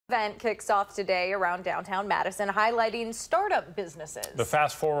Event kicks off today around downtown Madison, highlighting startup businesses. The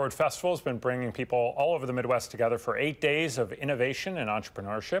Fast Forward Festival has been bringing people all over the Midwest together for 8 days of innovation and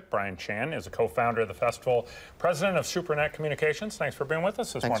entrepreneurship. Brian Chan is a co-founder of the festival, president of SuperNet Communications. Thanks for being with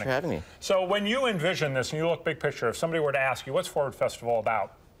us this morning. Thanks for having me. So when you envision this and you look big picture, if somebody were to ask you, what's Forward Festival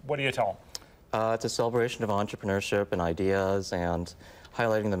about? What do you tell them? It's a celebration of entrepreneurship and ideas, and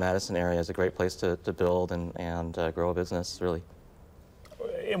highlighting the Madison area is a great place to build and grow a business, really.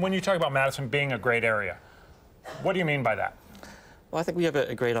 And when you talk about Madison being a great area, what do you mean by that? Well, I think we have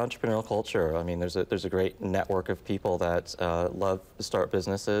a great entrepreneurial culture. I mean, there's a great network of people that love to start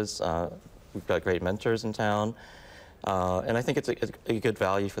businesses. We've got great mentors in town, and I think it's a good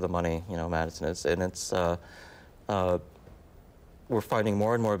value for the money. You know, Madison is, and it's. We're finding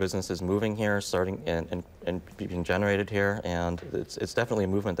more and more businesses moving here, starting and being generated here, and it's definitely a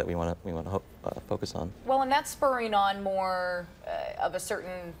movement that we want to focus on. Well, and that's spurring on more of a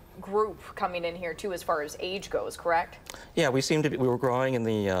certain group coming in here too, as far as age goes, correct? Yeah, we were growing in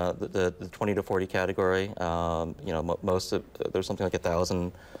the 20 to 40 category. You know, there's something like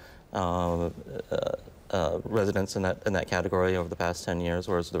 1,000 residents in that category over the past 10 years,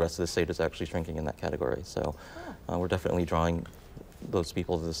 whereas the rest of the state is actually shrinking in that category. So we're definitely drawing those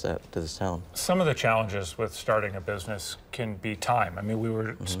people to this town. Some of the challenges with starting a business can be time. I mean, we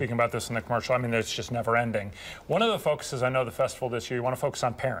were speaking about this in the commercial. I mean, it's just never ending. One of the focuses, I know, the festival this year, you want to focus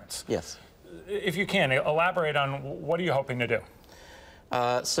on parents. Yes. If you can, elaborate on what are you hoping to do?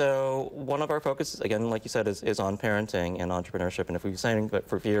 So one of our focuses, again, like you said, is on parenting and entrepreneurship. And if we've been saying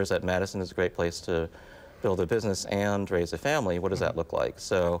for years that Madison is a great place to build a business and raise a family, what does that look like?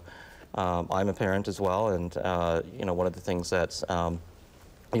 So I'm a parent as well, and you know, one of the things that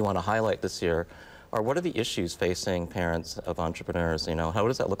we want to highlight this year are what are the issues facing parents of entrepreneurs. You know, how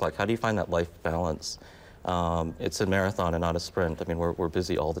does that look like? How do you find that life balance? It's a marathon and not a sprint. I mean, we're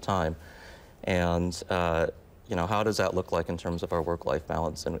busy all the time, and you know, how does that look like in terms of our work-life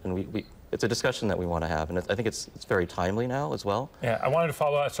balance? And it's a discussion that we want to have, and I think it's very timely now as well. Yeah, I wanted to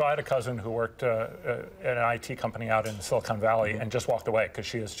follow up. So I had a cousin who worked at an IT company out in Silicon Valley and just walked away because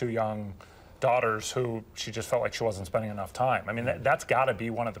she has 2 young daughters who she just felt like she wasn't spending enough time. I mean, that's got to be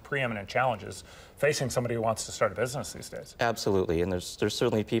one of the preeminent challenges facing somebody who wants to start a business these days. Absolutely, and there's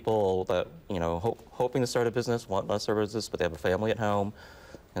certainly people that, you know, hoping to start a business, want to start a business, but they have a family at home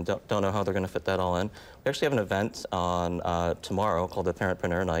and don't know how they're going to fit that all in. We actually have an event on tomorrow called the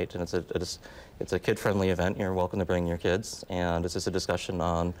Parentpreneur Night, and it's a kid-friendly event. You're welcome to bring your kids, and it's just a discussion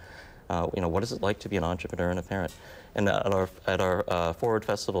on, you know, what is it like to be an entrepreneur and a parent. And at our Forward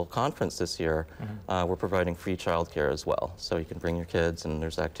Festival conference this year, we're providing free childcare as well, so you can bring your kids, and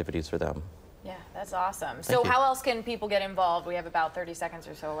there's activities for them. Yeah, that's awesome. So how else can people get involved? We have about 30 seconds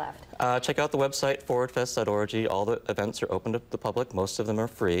or so left. Check out the website, forwardfest.org. All the events are open to the public. Most of them are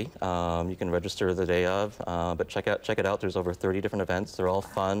free. You can register the day of, but check it out. There's over 30 different events. They're all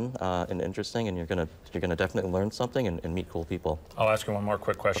fun and interesting, and you're gonna definitely learn something and meet cool people. I'll ask you one more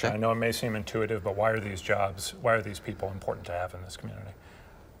quick question. Okay. I know it may seem intuitive, but why are these people important to have in this community?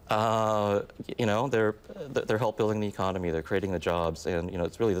 You know, they're help building the economy. They're creating the jobs, and you know,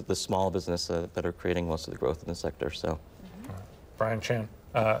 it's really the small business that are creating most of the growth in the sector. So, Brian Chan,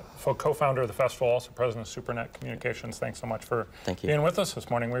 co-founder of the festival, also president of SuperNet Communications. Thanks so much for being with us this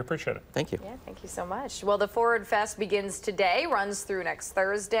morning. We appreciate it. Thank you. Yeah, thank you so much. Well, the Forward Fest begins today, runs through next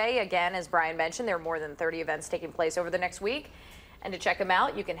Thursday. Again, as Brian mentioned, there are more than 30 events taking place over the next week. And to check them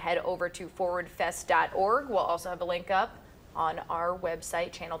out, you can head over to forwardfest.org. We'll also have a link up on our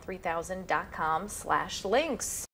website, channel3000.com/links.